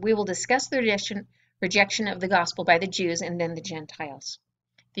chapter, we will discuss the rejection of the gospel by the Jews and then the Gentiles.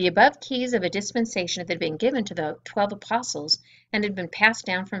 The above keys of a dispensation that had been given to the 12 apostles and had been passed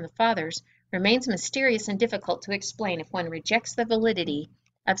down from the fathers remains mysterious and difficult to explain if one rejects the validity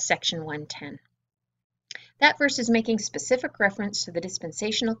of Section 110. That verse is making specific reference to the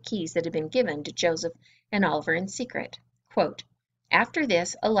dispensational keys that had been given to Joseph and Oliver in secret. Quote, after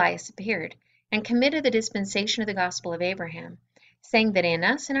this, Elias appeared and committed the dispensation of the gospel of Abraham, saying that in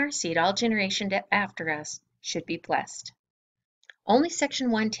us and our seed all generations after us should be blessed. Only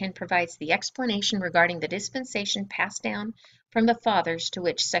section 110 provides the explanation regarding the dispensation passed down from the fathers to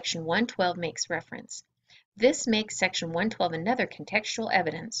which section 112 makes reference. This makes section 112 another contextual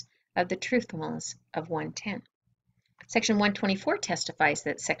evidence of the truthfulness of 110. Section 124 testifies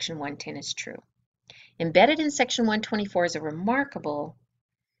that section 110 is true. Embedded in section 124 is a remarkable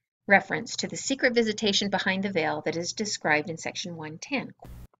reference to the secret visitation behind the veil that is described in section 110.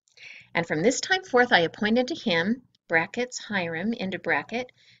 And from this time forth I appointed to him, brackets, Hiram, into bracket,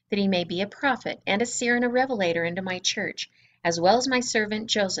 that he may be a prophet, and a seer and a revelator into my church, as well as my servant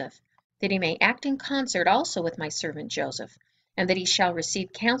Joseph, that he may act in concert also with my servant Joseph, and that he shall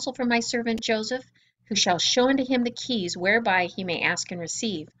receive counsel from my servant Joseph, who shall show unto him the keys whereby he may ask and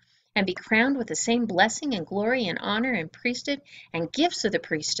receive, and be crowned with the same blessing and glory and honor and priesthood and gifts of the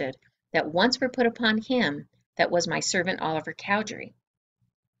priesthood that once were put upon him that was my servant Oliver Cowdery.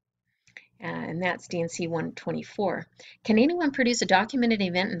 And that's D&C 124. Can anyone produce a documented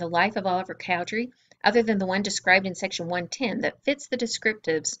event in the life of Oliver Cowdery other than the one described in section 110 that fits the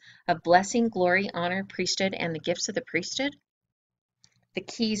descriptives of blessing, glory, honor, priesthood, and the gifts of the priesthood? The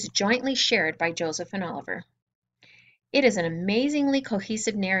keys jointly shared by Joseph and Oliver. It is an amazingly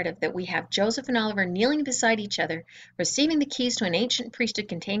cohesive narrative that we have Joseph and Oliver kneeling beside each other, receiving the keys to an ancient priesthood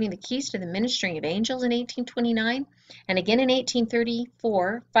containing the keys to the ministering of angels in 1829, and again in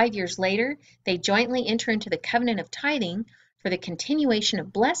 1834, 5 years later, they jointly enter into the covenant of tithing for the continuation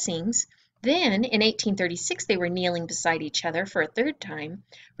of blessings. Then, in 1836, they were kneeling beside each other for a third time,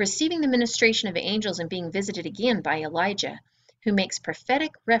 receiving the ministration of angels and being visited again by Elijah, who makes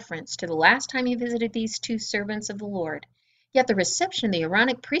prophetic reference to the last time he visited these two servants of the Lord. Yet the reception of the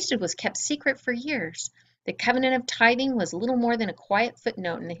Aaronic priesthood was kept secret for years. The covenant of tithing was little more than a quiet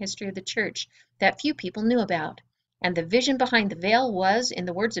footnote in the history of the church that few people knew about. And the vision behind the veil was, in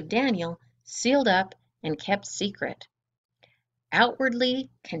the words of Daniel, sealed up and kept secret. Outwardly,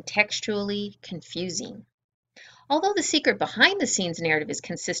 contextually confusing. Although the secret behind the scenes narrative is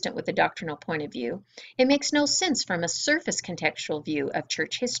consistent with the doctrinal point of view, it makes no sense from a surface contextual view of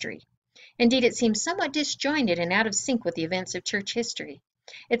church history. Indeed, it seems somewhat disjointed and out of sync with the events of church history.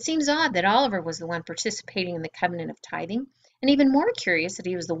 It seems odd that Oliver was the one participating in the covenant of tithing, and even more curious that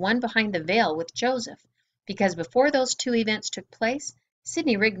he was the one behind the veil with Joseph, because before those two events took place,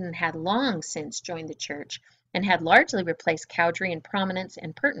 Sidney Rigdon had long since joined the church and had largely replaced Cowdery in prominence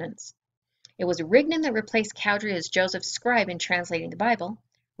and pertinence. It was Rigdon that replaced Cowdery as Joseph's scribe in translating the Bible.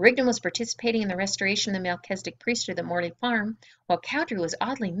 Rigdon was participating in the restoration of the Melchizedek priesthood at Morley Farm, while Cowdery was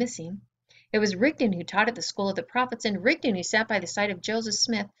oddly missing. It was Rigdon who taught at the School of the Prophets, and Rigdon who sat by the side of Joseph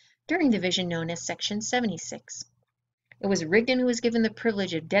Smith during the vision known as Section 76. It was Rigdon who was given the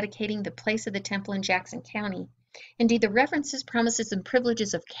privilege of dedicating the place of the temple in Jackson County. Indeed, the references, promises, and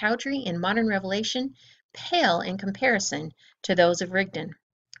privileges of Cowdery in modern revelation pale in comparison to those of Rigdon.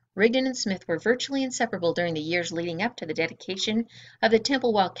 Rigdon and Smith were virtually inseparable during the years leading up to the dedication of the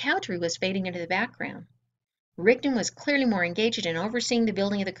temple, while Cowdery was fading into the background. Rigdon was clearly more engaged in overseeing the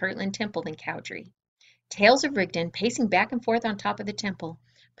building of the Kirtland Temple than Cowdery. Tales of Rigdon pacing back and forth on top of the temple,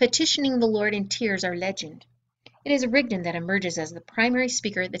 petitioning the Lord in tears, are legend. It is Rigdon that emerges as the primary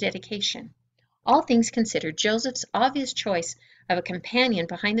speaker at the dedication. All things considered, Joseph's obvious choice of a companion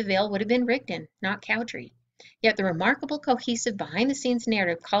behind the veil would have been Rigdon, not Cowdery. Yet the remarkable cohesive behind-the-scenes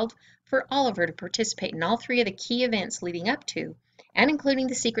narrative called for Oliver to participate in all three of the key events leading up to and including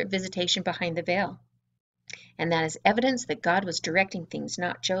the secret visitation behind the veil. And that is evidence that God was directing things,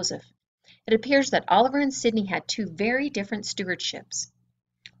 not Joseph. It appears that Oliver and Sidney had two very different stewardships.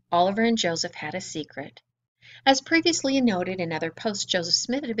 Oliver and Joseph had a secret. As previously noted in other posts, Joseph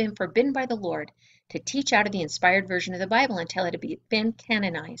Smith had been forbidden by the Lord to teach out of the inspired version of the Bible until it had been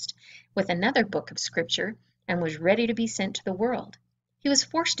canonized with another book of Scripture and was ready to be sent to the world. He was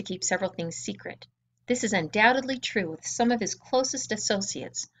forced to keep several things secret. This is undoubtedly true with some of his closest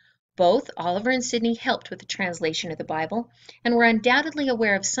associates. Both Oliver and Sidney helped with the translation of the Bible and were undoubtedly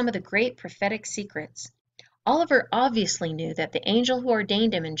aware of some of the great prophetic secrets. Oliver obviously knew that the angel who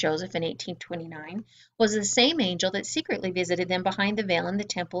ordained him and Joseph in 1829 was the same angel that secretly visited them behind the veil in the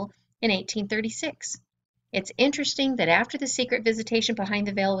temple in 1836. It's interesting that after the secret visitation behind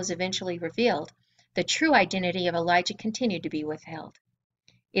the veil was eventually revealed, the true identity of Elijah continued to be withheld.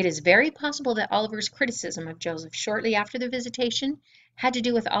 It is very possible that Oliver's criticism of Joseph shortly after the visitation had to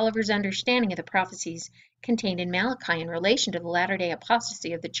do with Oliver's understanding of the prophecies contained in Malachi in relation to the latter-day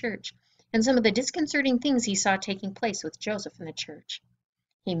apostasy of the church and some of the disconcerting things he saw taking place with Joseph in the church.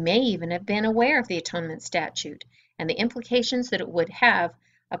 He may even have been aware of the atonement statute and the implications that it would have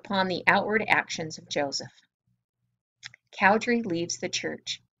upon the outward actions of Joseph. Cowdery leaves the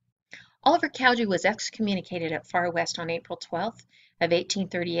church. Oliver Cowdery was excommunicated at Far West on April 12th of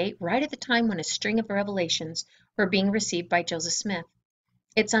 1838, right at the time when a string of revelations were being received by Joseph Smith.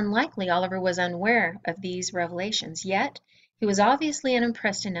 It's unlikely Oliver was unaware of these revelations, yet he was obviously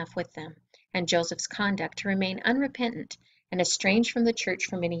unimpressed enough with them and Joseph's conduct to remain unrepentant and estranged from the church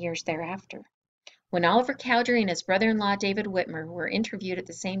for many years thereafter. When Oliver Cowdery and his brother-in-law David Whitmer were interviewed at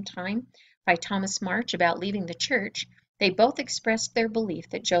the same time by Thomas March about leaving the church, they both expressed their belief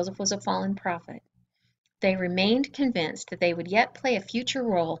that Joseph was a fallen prophet. They remained convinced that they would yet play a future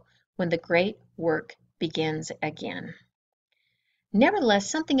role when the great work begins again. Nevertheless,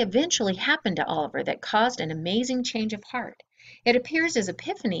 something eventually happened to Oliver that caused an amazing change of heart. It appears his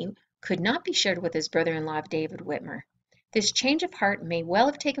epiphany could not be shared with his brother-in-law David Whitmer. This change of heart may well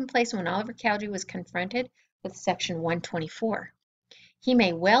have taken place when Oliver Cowdery was confronted with section 124. He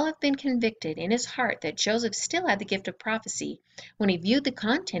may well have been convicted in his heart that Joseph still had the gift of prophecy when he viewed the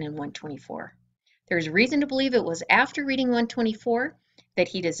content in 124. There is reason to believe it was after reading 124 that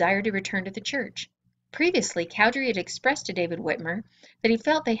he desired to return to the church. Previously, Cowdery had expressed to David Whitmer that he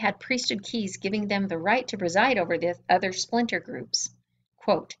felt they had priesthood keys giving them the right to preside over the other splinter groups.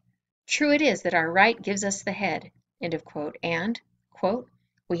 Quote, "True it is that our right gives us the head," end of quote, and, quote,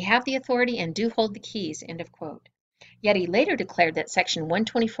 "we have the authority and do hold the keys," end of quote. Yet he later declared that section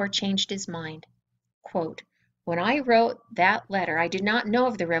 124 changed his mind. Quote, "When I wrote that letter, I did not know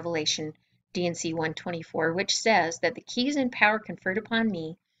of the revelation D&C 124, which says that the keys and power conferred upon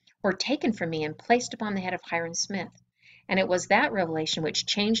me were taken from me and placed upon the head of Hiram Smith, and it was that revelation which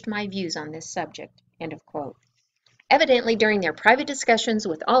changed my views on this subject," end of quote. Evidently, during their private discussions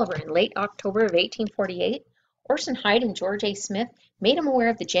with Oliver in late October of 1848, Orson Hyde and George A. Smith made him aware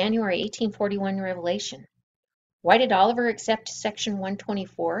of the January 1841 revelation. Why did Oliver accept section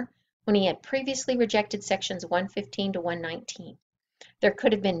 124 when he had previously rejected sections 115 to 119? There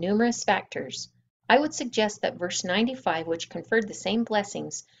could have been numerous factors. I would suggest that verse 95, which conferred the same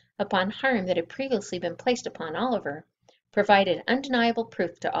blessings upon Hiram that had previously been placed upon Oliver, provided undeniable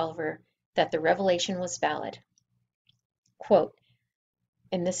proof to Oliver that the revelation was valid. Quote,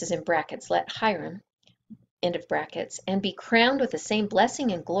 and this is in brackets, "Let Hiram," end of brackets, "and be crowned with the same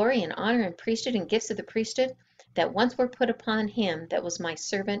blessing and glory and honor and priesthood and gifts of the priesthood that once were put upon him that was my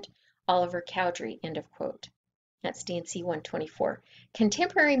servant Oliver Cowdery," end of quote. That's D&C 124.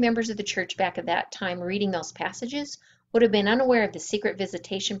 Contemporary members of the church back at that time reading those passages would have been unaware of the secret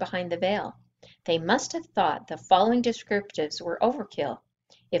visitation behind the veil. They must have thought the following descriptives were overkill,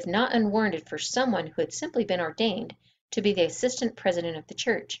 if not unwarranted for someone who had simply been ordained to be the assistant president of the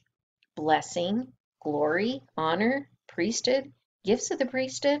church. Blessing, glory, honor, priesthood, gifts of the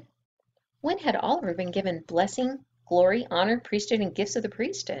priesthood. When had Oliver been given blessing, glory, honor, priesthood, and gifts of the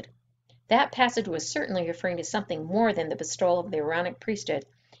priesthood? That passage was certainly referring to something more than the bestowal of the Aaronic priesthood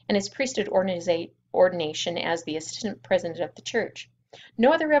and his priesthood ordination as the assistant president of the church.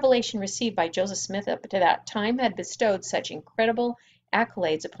 No other revelation received by Joseph Smith up to that time had bestowed such incredible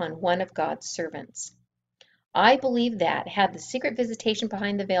accolades upon one of God's servants. I believe that, had the secret visitation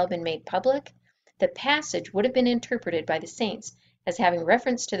behind the veil been made public, the passage would have been interpreted by the saints as having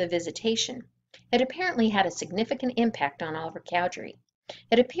reference to the visitation. It apparently had a significant impact on Oliver Cowdery.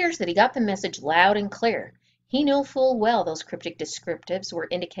 It appears that he got the message loud and clear. He knew full well those cryptic descriptives were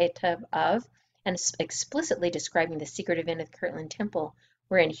indicative of and explicitly describing the secret event of the Kirtland Temple,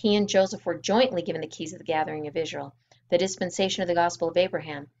 wherein he and Joseph were jointly given the keys of the gathering of Israel, the dispensation of the gospel of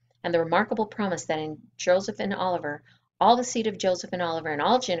Abraham, and the remarkable promise that in Joseph and Oliver, all the seed of Joseph and Oliver and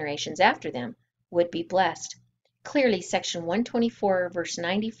all generations after them would be blessed. Clearly, section 124, verse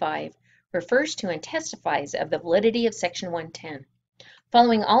 95, refers to and testifies of the validity of section 110.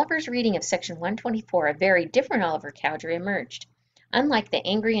 Following Oliver's reading of section 124, a very different Oliver Cowdery emerged. Unlike the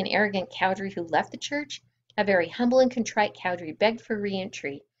angry and arrogant Cowdery who left the church, a very humble and contrite Cowdery begged for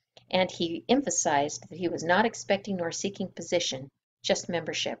re-entry, and he emphasized that he was not expecting nor seeking position, just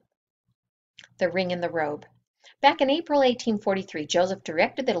membership. The ring and the robe. Back in April 1843, Joseph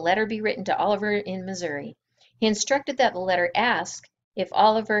directed that a letter be written to Oliver in Missouri. He instructed that the letter ask if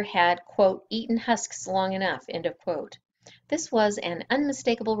Oliver had, quote, eaten husks long enough, end of quote. This was an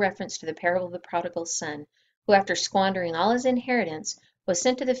unmistakable reference to the parable of the prodigal son, who after squandering all his inheritance was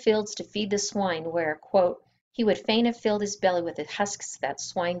sent to the fields to feed the swine, where, quote, he would fain have filled his belly with the husks that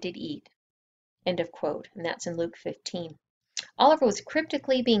swine did eat, end of quote, and that's in Luke 15. Oliver was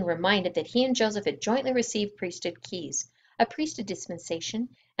cryptically being reminded that he and Joseph had jointly received priesthood keys, a priesthood dispensation,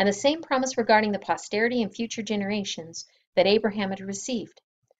 and the same promise regarding the posterity and future generations that Abraham had received.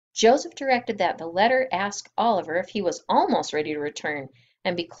 Joseph directed that the letter ask Oliver if he was almost ready to return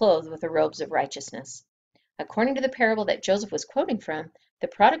and be clothed with the robes of righteousness. According to the parable that Joseph was quoting from, the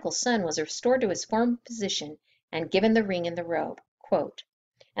prodigal son was restored to his former position and given the ring and the robe. Quote,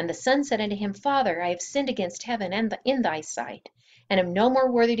 "And the son said unto him, Father, I have sinned against heaven and in thy sight, and am no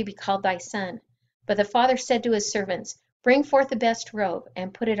more worthy to be called thy son. But the father said to his servants, Bring forth the best robe,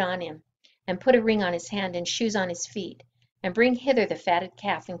 and put it on him, and put a ring on his hand, and shoes on his feet, and bring hither the fatted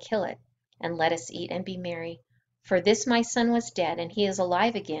calf, and kill it, and let us eat and be merry. For this my son was dead, and he is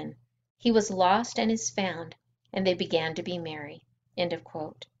alive again. He was lost, and is found. And they began to be merry." End of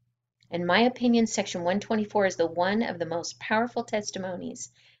quote. In my opinion, section 124 is the one of the most powerful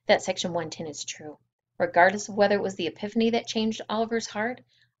testimonies that section 110 is true. Regardless of whether it was the epiphany that changed Oliver's heart,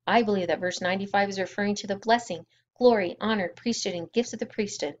 I believe that verse 95 is referring to the blessing, glory, honor, priesthood, and gifts of the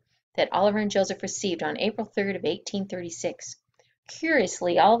priesthood that Oliver and Joseph received on April 3rd of 1836.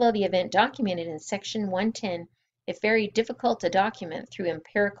 Curiously, although the event documented in section 110 is very difficult to document through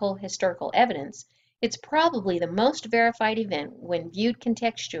empirical historical evidence, it's probably the most verified event when viewed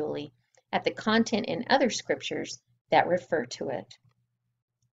contextually at the content in other scriptures that refer to it.